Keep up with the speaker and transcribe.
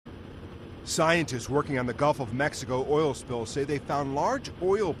Scientists working on the Gulf of Mexico oil spill say they found large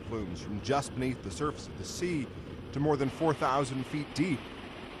oil plumes from just beneath the surface of the sea to more than 4,000 feet deep.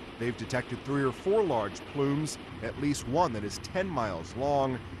 They've detected 3 or 4 large plumes, at least one that is 10 miles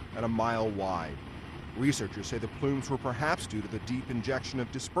long and a mile wide. Researchers say the plumes were perhaps due to the deep injection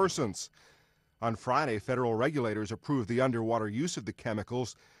of dispersants. On Friday, federal regulators approved the underwater use of the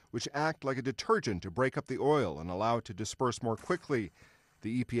chemicals, which act like a detergent to break up the oil and allow it to disperse more quickly.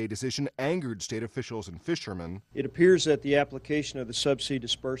 The EPA decision angered state officials and fishermen. It appears that the application of the subsea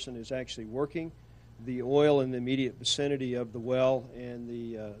dispersant is actually working. The oil in the immediate vicinity of the well and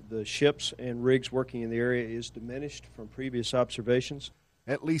the ships and rigs working in the area is diminished from previous observations.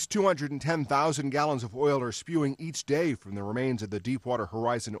 At least 210,000 gallons of oil are spewing each day from the remains of the Deepwater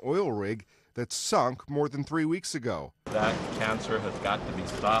Horizon oil rig that sunk more than 3 weeks ago. That cancer has got to be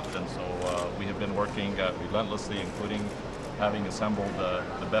stopped, and so we have been working relentlessly, including having assembled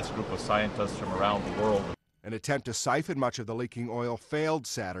the best group of scientists from around the world. An attempt to siphon much of the leaking oil failed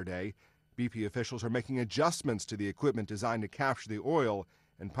Saturday. BP officials are making adjustments to the equipment designed to capture the oil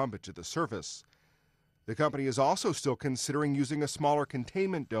and pump it to the surface. The company is also still considering using a smaller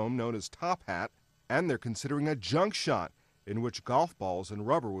containment dome known as Top Hat, and they're considering a junk shot in which golf balls and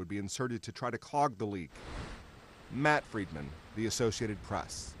rubber would be inserted to try to clog the leak. Matt Friedman, The Associated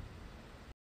Press.